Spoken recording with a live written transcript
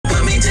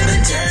to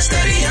the test,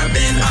 study up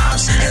in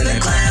ops, and the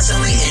class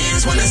only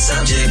ends when the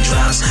subject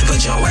drops.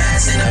 Put your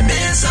ass in a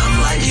bin,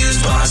 something like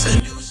used boss. The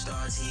new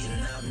starts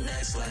heating up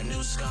next like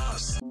new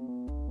scarves.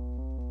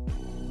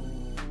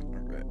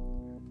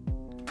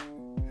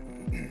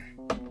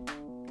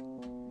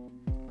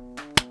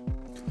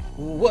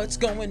 What's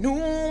going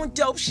on,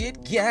 dope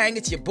shit gang?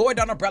 It's your boy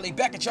Darrnell Bradley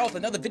back at y'all with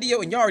another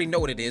video, and you already know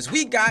what it is.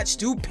 We got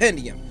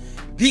Stupendium,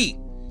 the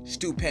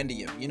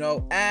Stupendium, you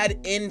know, ad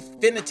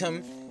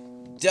infinitum,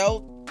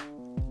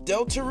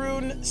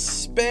 Deltarune,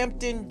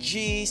 Spamton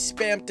G,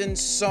 Spamton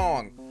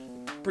song,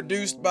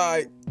 produced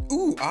by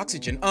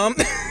Oxygen.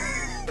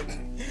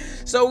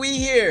 So we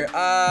here,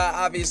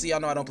 obviously y'all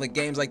know I don't play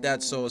games like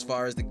that, so as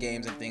far as the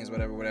games and things,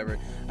 whatever,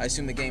 I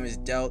assume the game is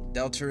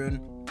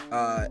Deltarune.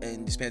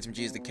 And Spamton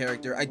G is the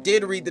character. I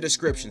did read the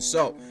description,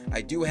 so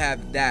I do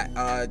have that,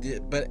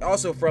 but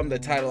also from the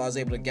title I was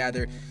able to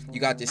gather you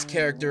got this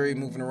character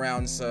moving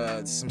around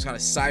some kind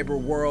of cyber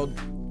world,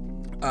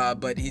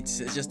 but it's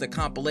just a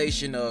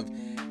compilation of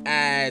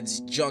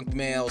ads, junk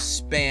mail,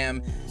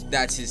 spam.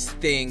 That's his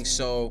thing.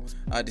 So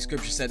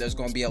description said there's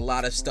going to be a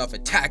lot of stuff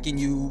attacking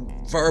you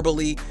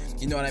verbally,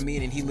 you know what I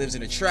mean, and he lives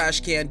in a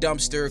trash can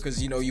dumpster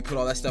because, you know, you put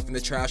all that stuff in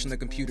the trash on the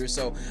computer.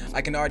 So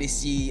I can already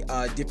see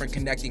different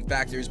connecting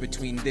factors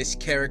between this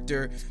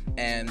character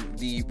and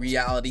the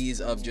realities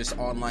of just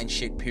online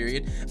shit,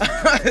 period.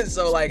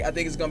 So like I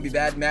think it's gonna be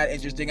mad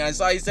interesting. I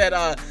saw he said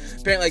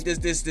apparently like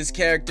this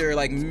character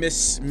like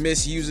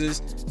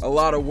misuses a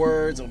lot of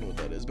words. I don't know what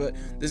that is, but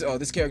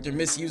this character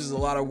misuses a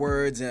lot of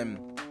words and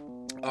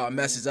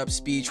messes up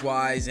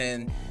speech-wise,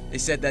 and they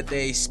said that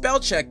they spell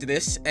checked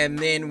this and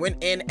then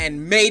went in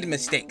and made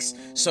mistakes.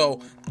 So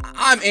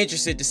I'm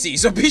interested to see.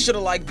 So be sure to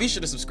like, be sure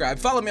to subscribe,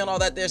 follow me on all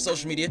that there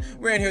social media.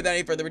 We're in here without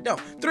any further ado.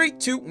 3,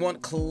 2, 1,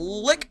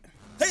 click.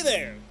 Hey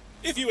there!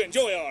 If you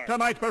enjoy our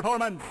tonight's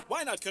performance,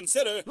 why not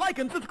consider like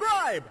and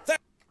subscribe?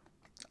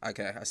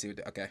 Okay, I see what.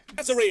 Okay.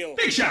 That's a real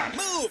big shot.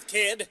 Move,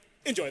 kid.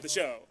 Enjoy the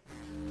show.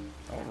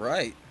 All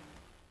right.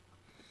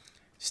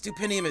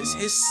 Stupendium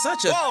is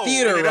such a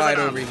theater ride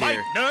over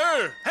here.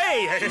 No!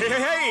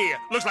 Hey!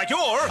 Looks like you're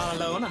All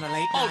alone on a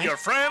late all night. your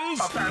friends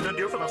Abandoned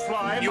you for the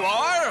slime. You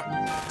are?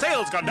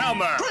 Sales gone down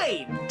there.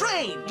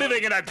 Drain!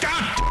 Living in a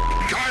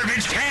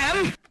garbage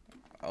can.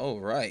 All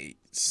right.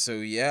 So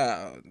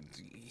yeah,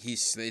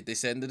 they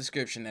said in the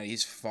description that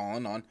he's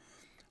fallen on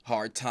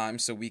hard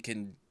times, so we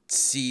can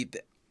see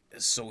that.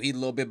 So he's a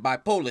little bit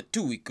bipolar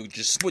too. He could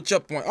just switch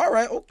up one. All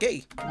right,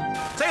 okay.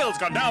 Sales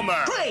gone down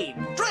there.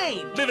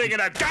 Drain! Living in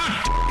a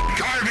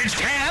garbage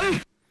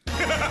can.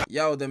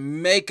 Yo, the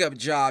makeup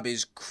job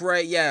is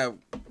crazy. Yeah,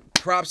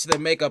 props to the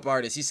makeup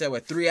artist. He said,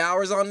 what, 3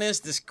 hours on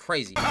this? This is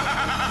crazy. Friend,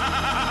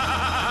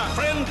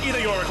 either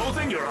you're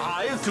closing your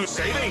eyes to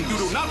saving you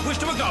do not wish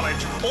to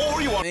acknowledge,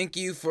 or you are. Thank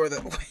you for the.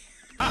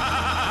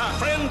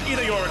 Friend,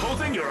 either you're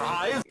closing your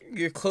eyes.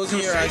 You're closing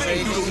your eyes.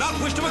 You do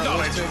not wish to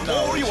acknowledge,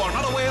 or you are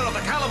not aware of the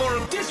caliber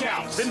of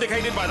discounts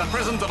indicated by the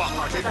presence of a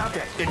hearted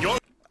object in your.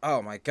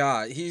 Oh my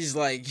God, he's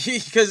like,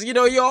 because you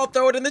know you all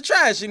throw it in the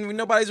trash and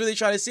nobody's really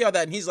trying to see all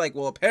that, and he's like,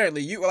 well,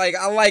 apparently you like.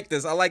 I like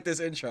this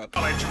intro.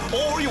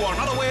 Or you are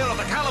not aware of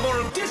the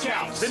caliber of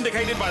discounts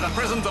indicated by the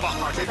presence of a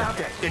hearted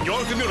object in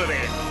your community.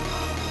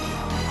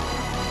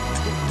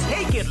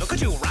 Take it, look at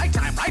you, right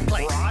time, right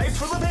place. Right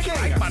for the picking.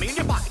 Right money in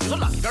your pocket, you're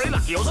lucky, very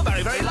lucky, also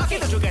very, very lucky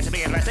that you get to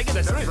be investing in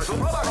this very special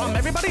product from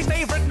everybody's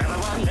favorite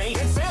 #1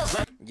 naked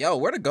salesman. Yo,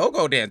 where the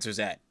go-go dancers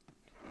at?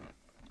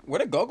 Where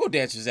the go-go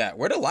dancers at?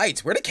 Where the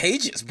lights? Where the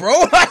cages,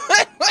 bro?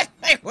 Like,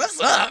 what's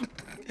up?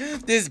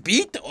 This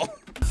beat though.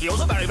 You're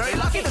also very, very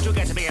lucky that you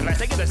get to be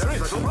investing in this very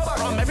special product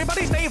from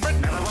everybody's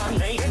favorite #1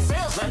 naked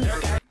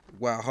salesman.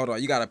 Wow, hold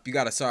on. You gotta.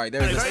 Sorry,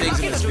 there's just things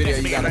in this video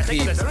you gotta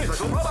keep.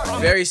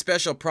 Very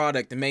special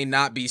product. It may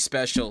not be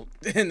special,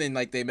 and then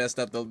like they messed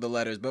up the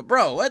letters. But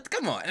bro, what?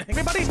 Come on.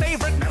 Everybody's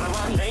favorite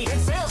 #1 naked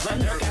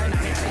salesman.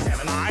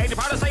 I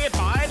depart to say it.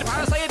 I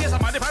depart to say it. Yes,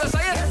 I depart to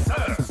say it. Yes,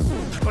 sir.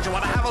 But you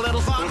wanna have a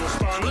little fun?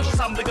 A little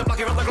something good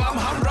lucky from the glum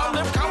humdrum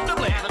live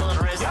comfortably.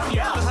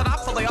 Yeah. Listen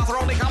up, for the author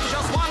only comes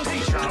just one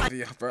teacher.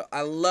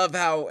 I love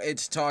how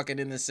it's talking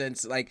in the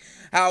sense like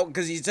how,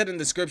 because he said in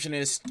the description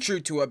it's true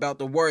to about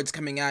the words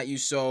coming at you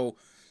so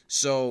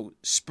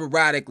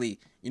sporadically,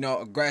 you know,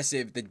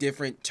 aggressive, the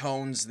different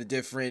tones, the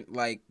different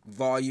like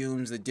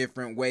volumes, the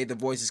different way the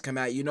voices come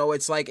at you. You know,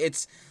 it's like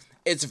it's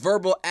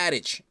verbal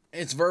adage.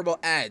 It's verbal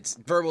ads,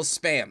 verbal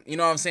spam. You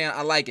know what I'm saying?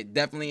 I like it.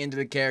 Definitely into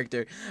the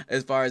character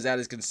as far as that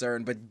is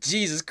concerned. But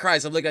Jesus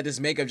Christ, I'm looking at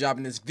this makeup job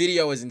and this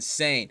video is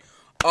insane.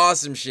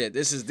 Awesome shit.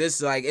 This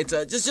like it's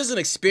just an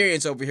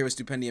experience over here with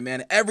Stupendium,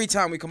 man. Every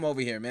time we come over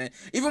here, man.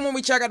 Even when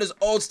we check out his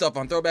old stuff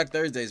on Throwback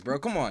Thursdays, bro.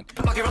 Come on.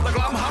 Lucky from the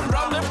glum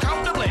humdrum live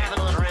comfortably.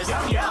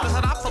 Yeah.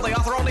 Listen up, for the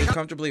author only comes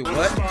comfortably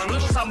what?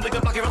 Something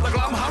good lucky from the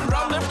glum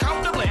humdrum live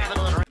comfortably.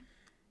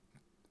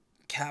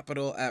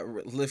 Capital at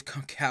risk.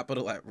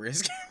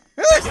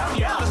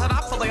 Yeah, listen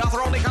up, for the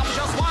author only comes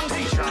just one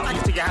teacher. I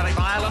can see you having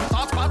violent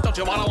thoughts, but don't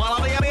you want to one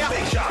on the area?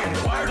 Big shot.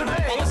 Wire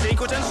today. All the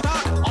secrets in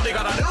stock. All you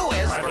gotta do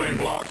is. I've been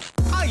blocked.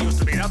 I used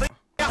to be nothing.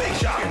 Big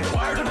shot.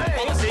 Wire today.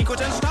 All the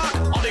secrets in stock.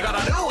 All you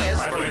gotta do is.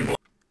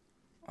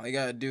 All you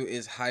gotta do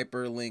is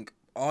hyperlink.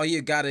 All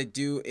you gotta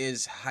do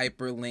is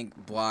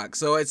hyperlink block.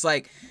 So it's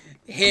like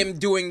him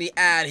doing the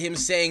ad, him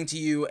saying to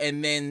you,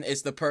 and then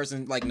it's the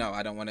person like, no,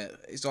 I don't want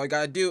to. So all you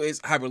gotta do is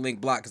hyperlink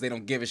block because they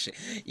don't give a shit.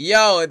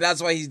 Yo,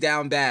 that's why he's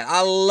down bad.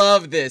 I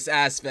love this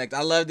aspect.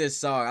 I love this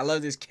song. I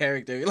love this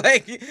character.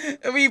 Like,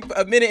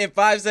 a minute and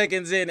 5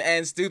 seconds in,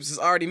 and Stoops has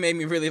already made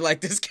me really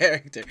like this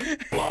character.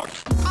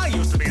 I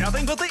used to be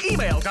nothing but the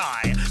email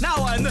guy. Now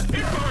I'm the it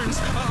burns.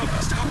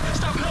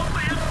 Stop, help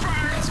me, it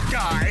burns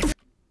guy.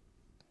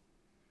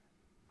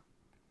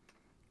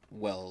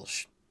 Well,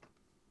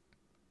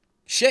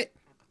 shit.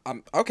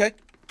 Okay.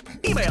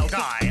 Email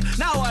guy.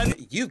 Now I'm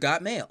You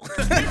got mail. it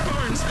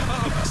burns.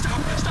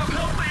 Stop,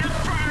 help me, it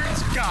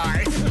burns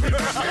guy.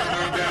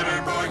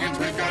 Better bargains,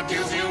 we've got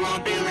deals you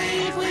won't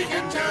believe. We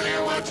can tell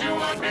you what you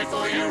want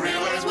before you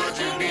realize what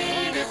you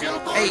need. If you'll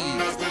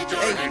pardon us the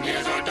jargon,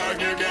 here's our darn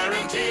near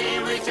guarantee.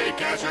 We take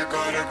cash or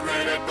card or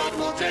credit, but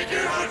we'll take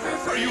your heart for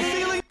free. Are you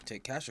feeling?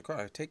 Take cash or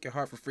card. Take your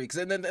heart for free. Because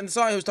in the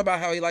song, he was talking about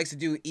how he likes to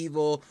do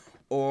evil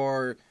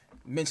or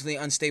mentally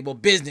unstable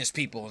business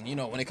people, you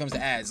know, when it comes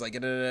to ads, like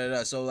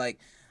so like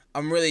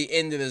I'm really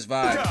into this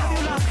vibe.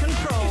 You lost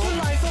control. Is your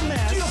life a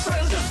mess? Do your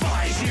friends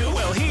despise you?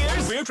 Well,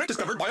 here's Weird trick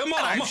discovered by a mom.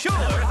 I'm sure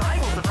I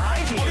will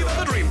surprise you. What do you have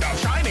the dream now?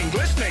 Shining,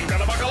 glistening.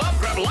 Gotta buckle up,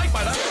 grab a light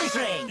by the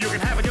Strange. You can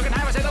have it,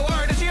 say the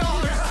word, it's yours.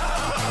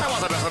 I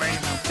wasn't listening.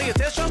 See, it's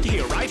this just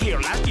here, right here,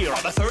 last year,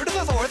 on the 3rd of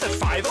the 4th at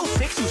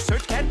 5:06, you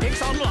search cat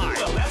pics online.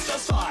 Well, that's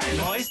just fine.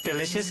 Moist,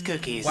 delicious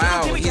cookies.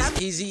 Wow,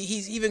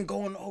 he's even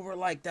going over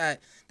like that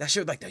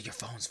shit like that. Your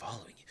phone's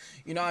following you.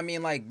 You know what I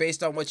mean? Like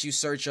based on what you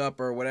search up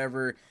or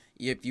whatever.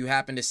 If you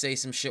happen to say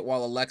some shit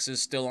while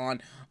Alexa's still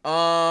on,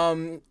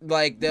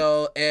 like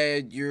they'll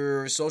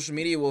your social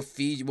media will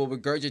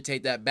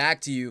regurgitate that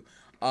back to you.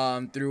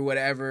 Through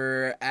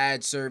whatever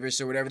ad service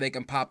or whatever they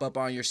can pop up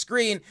on your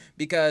screen,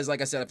 because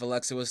like I said, if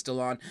Alexa was still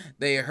on,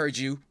 they heard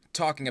you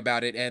talking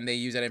about it and they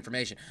use that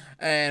information.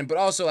 But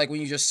also like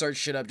when you just search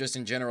shit up just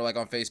in general, like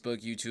on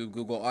Facebook, YouTube,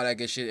 Google, all that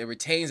good shit, it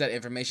retains that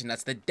information.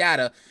 That's the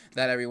data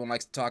that everyone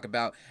likes to talk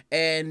about,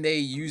 and they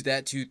use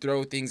that to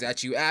throw things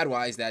at you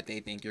ad-wise that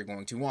they think you're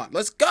going to want.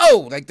 Let's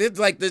go!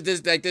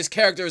 This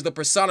character is the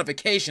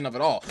personification of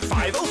it all.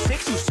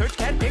 5:06, you search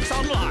cat pics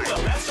online.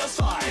 Well, that's just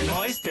fine.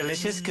 Moist,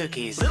 delicious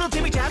cookies. Little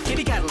Timmy Tap,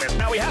 kitty cat list.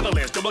 Now we have a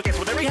list. Duplicates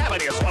with every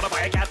habit is. Wanna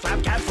buy a cat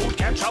flap, cat food,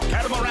 cat shop,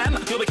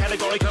 catamaran? You'll be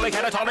categorically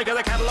catatonic of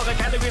the catalog of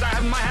categories I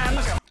have in my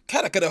hands.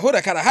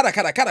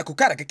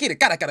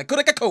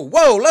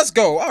 Whoa, let's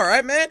go. All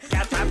right, man.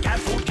 Cat flap, cat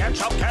food, cat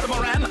shop,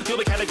 catamaran. You'll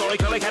be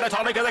categorically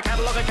catatonic of the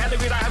catalog of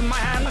categories I have in my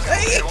hands.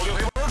 Hey.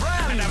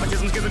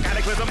 Nepotism, schism,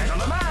 cataclysm.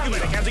 You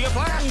made a cancel your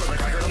plans.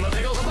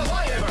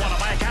 Wanna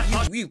buy a cat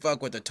plush? You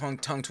fuck with the tongue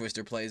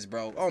twister plays,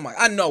 bro. Oh my,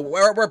 I know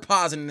we're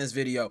pausing in this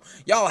video.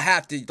 Y'all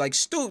have to like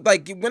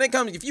when it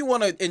comes, if you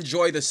want to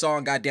enjoy the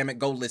song, goddammit,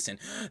 go listen.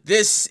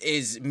 This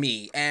is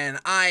me, and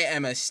I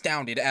am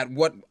astounded at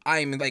what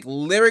I'm like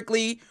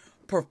lyrically,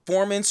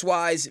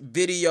 performance-wise,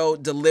 video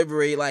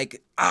delivery.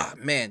 Like,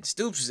 man,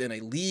 Stoops is in a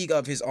league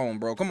of his own,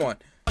 bro. Come on.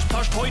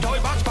 Plush, toy,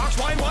 box,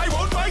 wine, why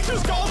won't Mike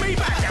just call me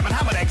back? Damn it,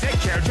 ham and eggs, egg,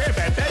 chair,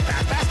 bed,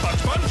 bath,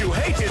 sponge, you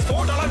hate his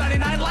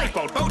 $4.99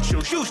 lifeboat, boat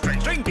shoe, shoestring,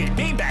 string bean,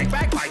 beanbag,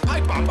 bagpipe,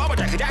 pipe bomb, bomber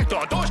jacket,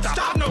 jackdaw, doorstop.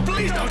 Stop, no,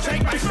 please don't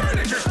take my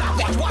furniture.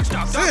 Stop, watch,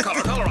 stop, dog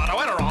color, Colorado,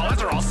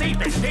 Etherol, seed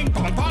bait, ping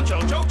pong,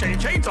 poncho, choke chain,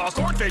 chainsaw,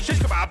 swordfish, shish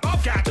kebab,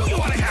 bobcat. Do you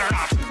want a carrot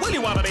off? Will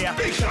you want to be a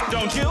big shot?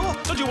 Don't you?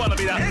 Don't you want to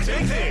be the next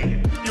big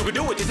thing? You can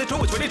do it, is it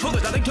true? It's really true,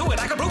 there's nothing to it.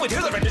 I can prove it,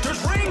 hear the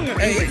registers ring.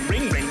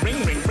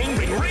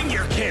 Ring,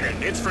 you're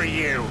kidding. It's for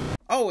you.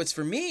 Oh, it's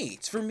for me.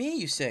 It's for me,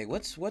 you say.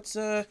 What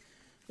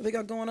they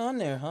got going on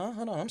there, huh?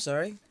 Hold on, I'm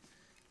sorry.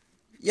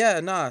 Yeah,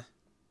 nah.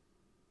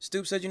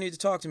 Stoop said you need to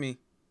talk to me.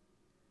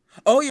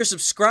 Oh, you're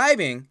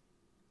subscribing.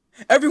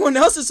 Everyone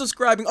else is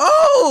subscribing.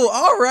 Oh,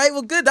 all right.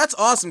 Well, good. That's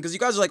awesome because you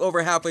guys are like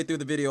over halfway through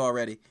the video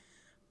already.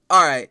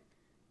 All right.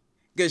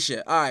 Good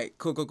shit. All right.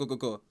 Cool. All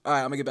right,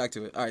 I'm gonna get back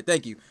to it. All right,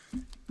 thank you.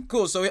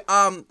 Cool. So,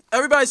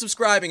 everybody's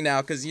subscribing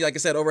now because, like I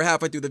said, over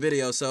halfway through the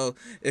video. So,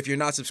 if you're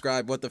not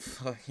subscribed, what the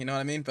fuck, you know what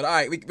I mean? But all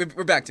right,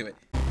 we're back to it.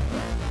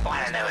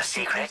 Wanna know a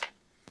secret?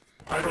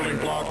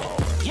 Hyperlink block.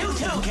 You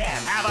too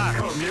can have a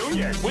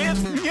communion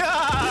with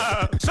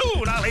ya.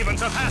 Soon I'll even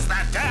surpass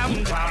that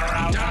damn clown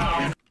around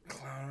town.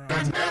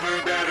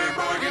 Never better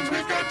bargains,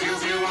 we've got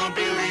deals you won't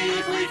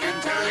believe. We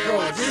can tell you Bro,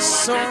 what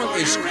this you want song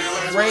is before you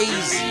realize what you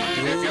crazy, need.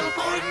 If dude. you'll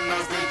pardon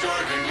us the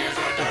jargon, here's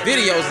our The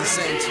video's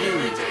insane too.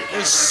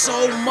 There's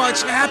so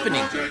much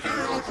happening.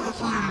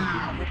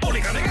 Only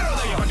gonna get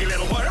there, you hungry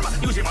little worm.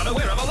 You seem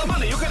unaware of all the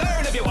money you can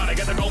earn. If you wanna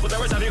get the gold, but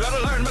there is how you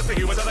gotta learn. Must be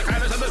humans are the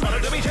kindness and there's better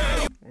to be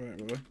shared.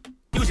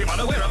 You seem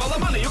unaware of all the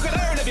money you can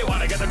earn. If you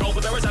wanna get the gold,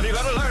 but there is how you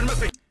gotta learn.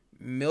 Must be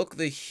Milk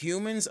the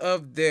humans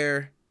of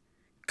their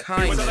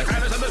kindness,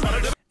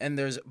 and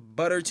there's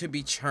butter to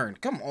be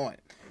churned. Come on.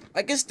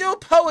 Like, it's still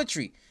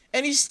poetry,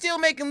 and he's still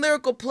making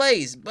lyrical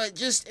plays, but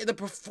just the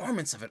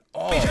performance of it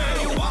all.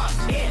 you want.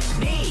 It's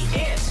me,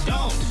 it's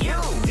don't you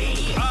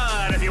be.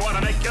 But if you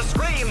wanna make your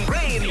screen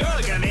green,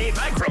 you're gonna need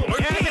my chrome.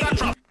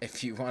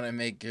 If you want to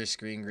make your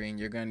screen green,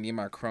 you're gonna need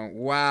my chrome.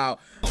 Wow.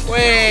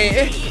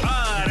 Wait.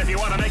 But if you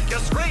want to make your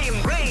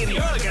screen green, you're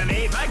gonna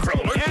need my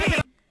chrome.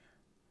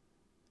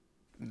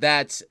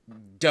 That's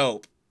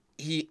dope.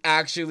 He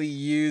actually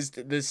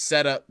used the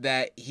setup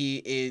that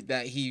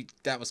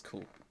that was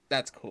cool.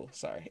 That's cool.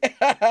 Sorry.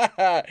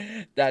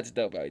 That's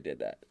dope how he did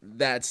that.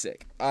 That's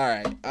sick. All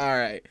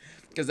right.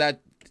 Because that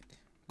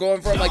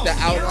going from like the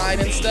outline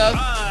and stuff.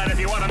 But if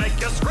you want to make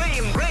your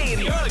screen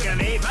green, you're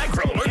gonna need my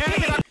chrome.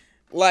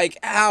 Like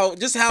how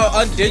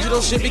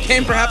undigital shit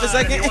became for half a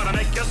second. If you want to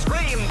make your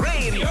screen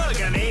green, you're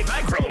gonna need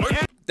my chrome.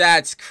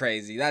 That's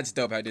crazy. That's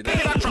dope how he did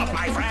that. That drop,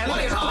 my friend.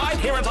 What is right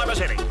here in Cyber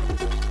City?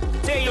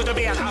 They used to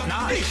be a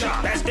top-notch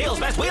shop. Best deals,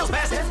 best wheels,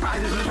 best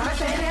prizes in the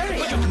tri-state area.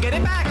 But you can get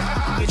it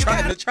back.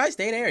 The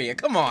tri-state area.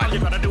 Come on. All you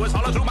gotta do is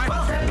follow through my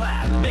well-set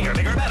plan. Bigger,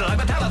 better, like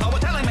the telephone was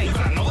telling me. You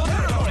gotta know the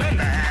territory.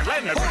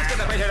 Lend the get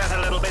the picture, that's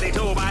a little bitty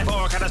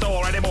 2x4 kind of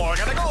store anymore.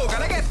 Gotta go,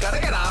 gotta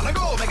get on the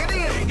go, make a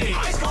deal.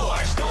 High score,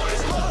 store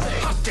is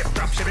closing. Hot tip,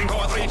 drop shipping,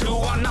 4, 3, 2,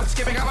 1. Not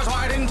skipping hours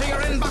wide into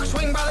your inbox.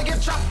 Swing by the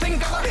gift shop,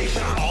 think of the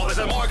shop. All this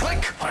and more, click.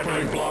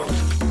 Hyperlink blocked.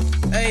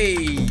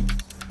 Hey.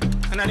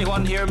 Can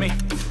anyone hear me?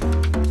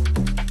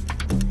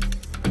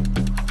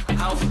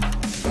 Help.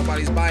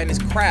 Nobody's buying this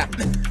crap.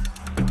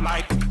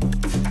 Mike.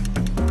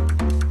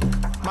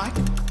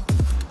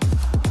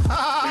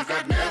 We've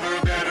got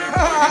never better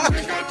bargains.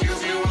 We've got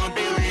deals you won't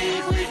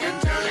believe. We can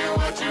tell you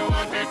what you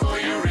want before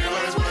you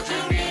realize what you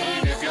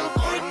need. If you'll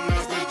pardon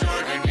us the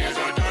jargon, here's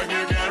our darn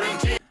near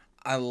guarantee.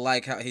 I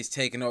like how he's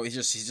taking over. He's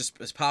just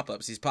his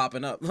pop-ups. He's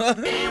popping up. We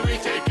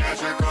take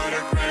cash or card or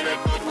credit,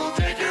 but we'll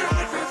take your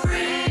heart for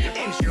free.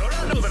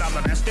 Insurer knows that I'm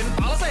the best in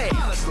policy.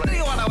 Honestly, do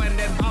you want to end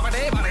in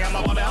poverty? Buddy, I'm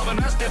the one to help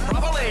invest it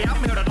properly.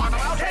 I'm here to talk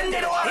about 10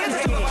 to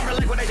 1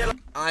 liquidation.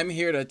 I'm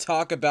here to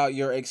talk about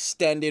your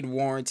extended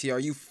warranty. Are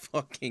you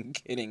fucking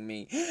kidding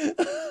me?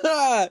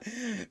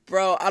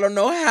 Bro, I don't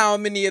know how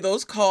many of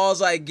those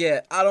calls I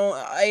get.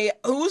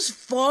 Who's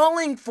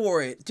falling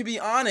for it? To be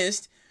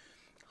honest,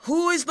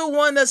 who is the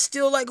one that's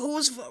still like,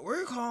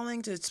 we're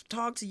calling to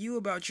talk to you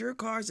about your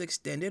car's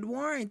extended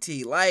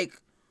warranty. Like,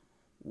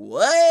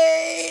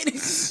 what?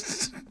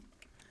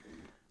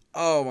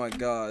 Oh my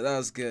god, that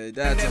was good.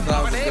 That was a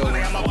good one.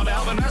 I'm the one to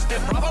help invest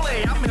it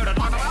properly. I'm here to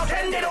talk about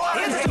 10 to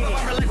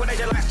 1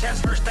 liquidation. Last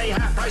chance, first day,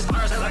 half price.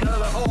 Stars as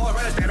another before.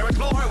 When it's better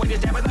explore. When you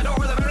step in the door,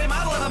 the very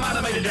model of the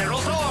automated general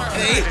store.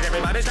 Hey.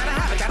 Everybody's gotta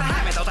have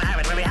it. Don't have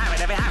it, really have it.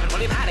 Never have it,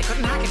 well, you've had it.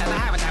 Couldn't hack it, never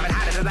have it.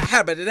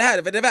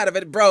 Had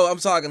it. Bro, I'm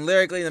talking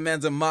lyrically, the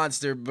man's a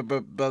monster,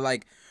 but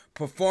like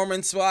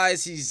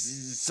performance-wise,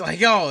 he's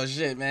like, oh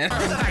shit, man.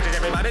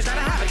 Everybody's gotta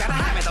have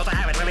it. Don't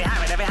have it, really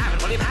have it. Never have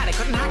it, well, you've had it.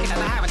 Couldn't hack it,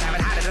 never have it.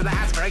 The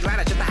hat's very glad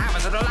it's just the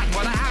habits that are like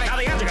more than having. Now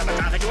the answer got the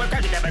traffic, you have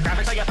got your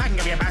demographics, so you're packing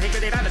of your magic,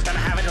 but you're not just gonna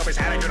have it. Nobody's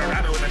had it, you're gonna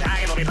grab it with the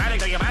tag, it'll be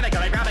panic, so you panic,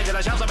 you'll grab it to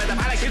the shelves, up in the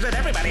panic, seems that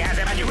everybody has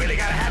it, and you really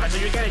gotta have it,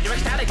 so you get it, you're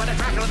ecstatic, but the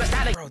track with the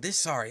static. Bro,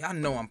 I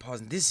know I'm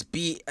pausing. This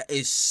beat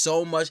is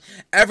so much,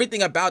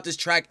 everything about this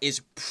track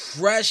is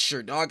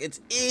pressure, dog.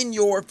 It's in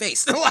your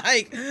face. From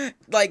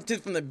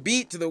the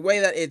beat to the way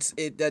that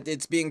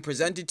it's being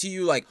presented to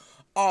you, like,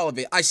 all of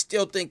it. I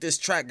still think this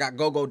track got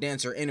go-go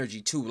dancer energy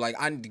too. Like,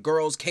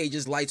 girls,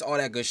 cages, lights, all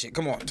that good shit.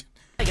 Come on.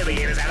 Every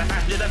year is out of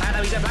fashion, the fan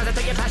of each plaza,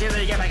 take your passion,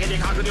 then you get back in your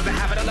car, you can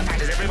have it on the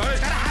patches.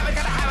 Everybody's gotta have it,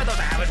 don't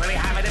have it, really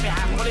have it. If you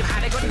haven't, well, you've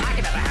had it, couldn't hack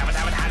it, never have it,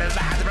 had it,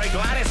 the hat to break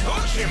Gladys.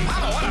 Hooch him,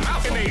 mama, what a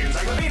mouth in the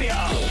encyclopedia.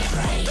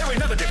 There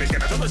ain't nothing different,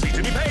 get us on the seat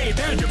to be paid.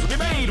 There's deals to be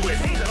made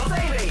with seasonal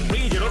savings.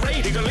 Regional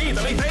ratings are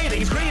legally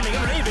fading, screaming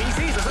and raving,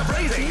 seasons of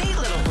praising. Neat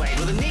little blade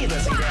with a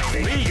needless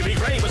engraving. Legally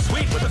grave but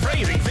sweet with the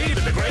phrasing. Feed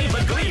in the grave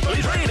but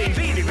gleefully trading.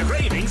 Feeding the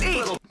cravings, eat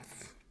little.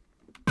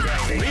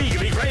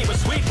 Legally grave but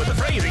sweet with the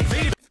phrasing.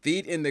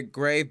 Feet in the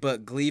grave,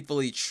 but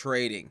gleefully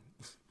trading.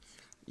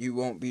 You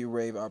won't be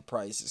rave our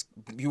prices.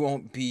 You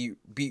won't be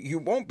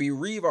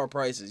reave our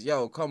prices.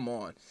 Yo, come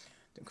on.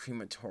 The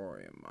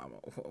crematorium.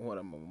 What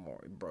a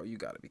memorial, bro. You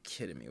gotta be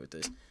kidding me with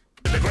this.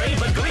 The grave,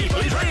 but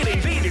gleefully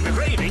trading. Feeding the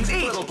cravings,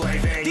 eat little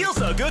plaything. Feel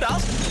so good, I'll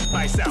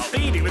myself.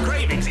 Feeding the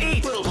cravings,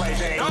 eat little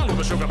plaything. On with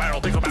the sugar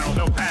barrel, pickle barrel,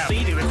 milk pan.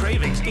 Feeding the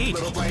cravings, eat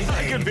little plaything.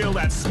 I can feel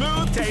that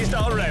smooth taste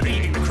already.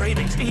 Feeding the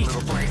cravings, eat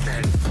little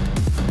plaything.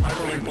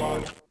 Hyperlink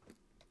blocked.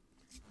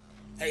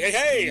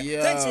 Hey!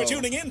 Yo. Thanks for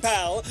tuning in,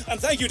 pal, and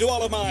thank you to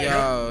all of my...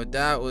 Yo,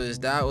 that was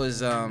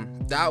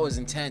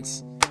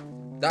intense.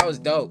 That was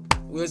dope.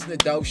 We listen to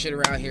dope shit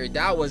around here.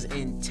 That was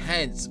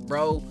intense,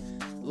 bro.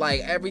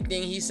 Like,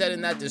 everything he said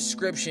in that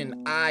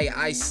description,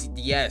 I see,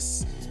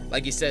 yes.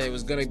 Like you said, it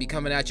was gonna be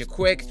coming at you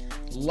quick.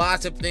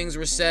 Lots of things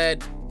were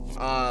said.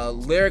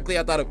 Lyrically,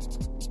 I thought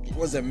it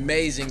was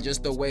amazing,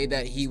 just the way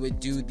that he would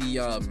do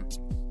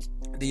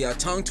the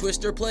tongue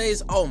twister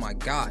plays. Oh my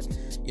god.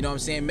 You know what I'm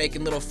saying?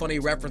 Making little funny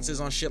references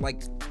on shit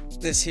like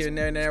this here and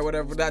there,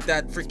 whatever. That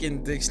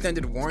freaking the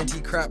extended warranty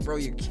crap, bro.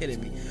 You're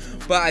kidding me.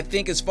 But I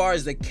think as far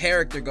as the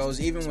character goes,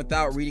 even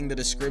without reading the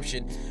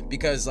description,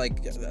 because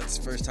like that's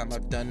the first time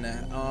I've done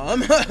that.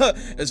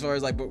 As far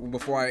as like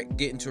before I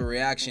get into a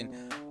reaction,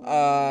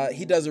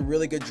 he does a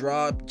really good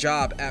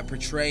job at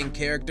portraying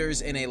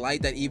characters in a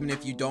light that even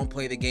if you don't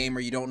play the game or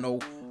you don't know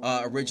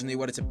originally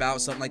what it's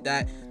about, something like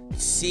that,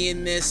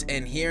 seeing this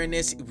and hearing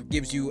this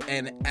gives you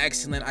an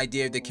excellent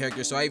idea of the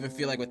character. So I even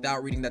feel like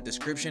without reading that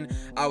description,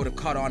 I would have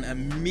caught on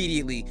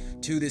immediately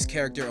to this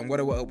character and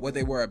what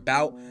they were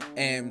about,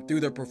 and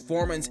through their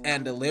performance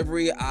and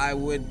delivery, I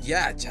would,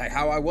 yeah,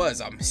 how I was.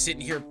 I'm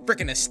sitting here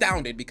freaking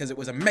astounded because it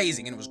was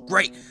amazing and it was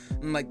great.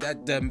 And like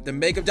that, the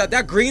makeup job,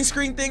 that green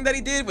screen thing that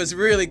he did was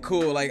really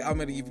cool. Like, I'm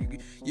gonna,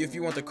 if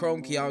you want the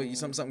chrome key, I'll use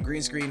something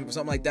green screen,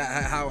 something like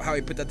that. How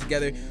he put that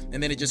together,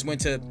 and then it just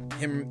went to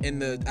him in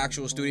the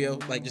actual studio,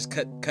 like just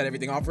cut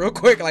everything off real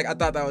quick. Like, I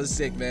thought that was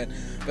sick, man.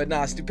 But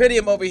nah,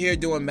 Stupidium over here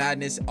doing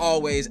madness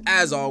always,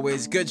 as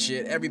always. Good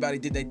shit. Everybody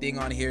did their thing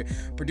on here.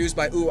 Produced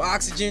by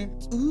Oxygen.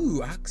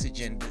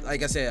 Oxygen.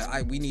 Like I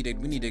said, we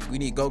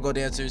need go-go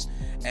dancers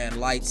and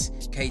lights,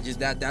 cages.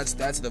 That's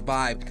the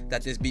vibe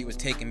that this beat was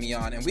taking me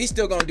on. And we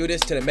still gonna do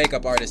this to the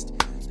makeup artist.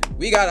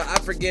 We gotta, I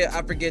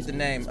forget the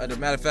name. As a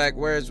matter of fact,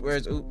 where's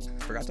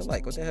forgot the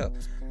like. What the hell?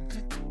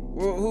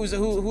 Who's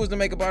the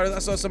makeup artist? I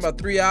saw something about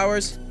 3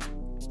 hours.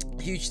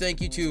 Huge thank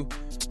you to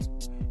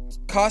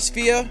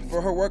Cosfia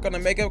for her work on the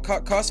makeup.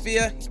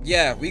 Cosfia,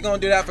 yeah, we gonna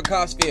do that for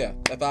Cosfia.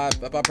 If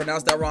I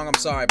pronounced that wrong, I'm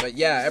sorry, but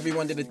yeah,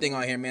 everyone did a thing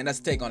on here, man. That's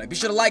the take on it. Be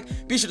sure to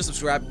like, be sure to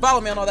subscribe,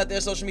 follow me on all that there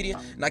social media,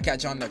 and I'll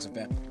catch you on the next one,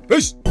 fam.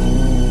 Peace.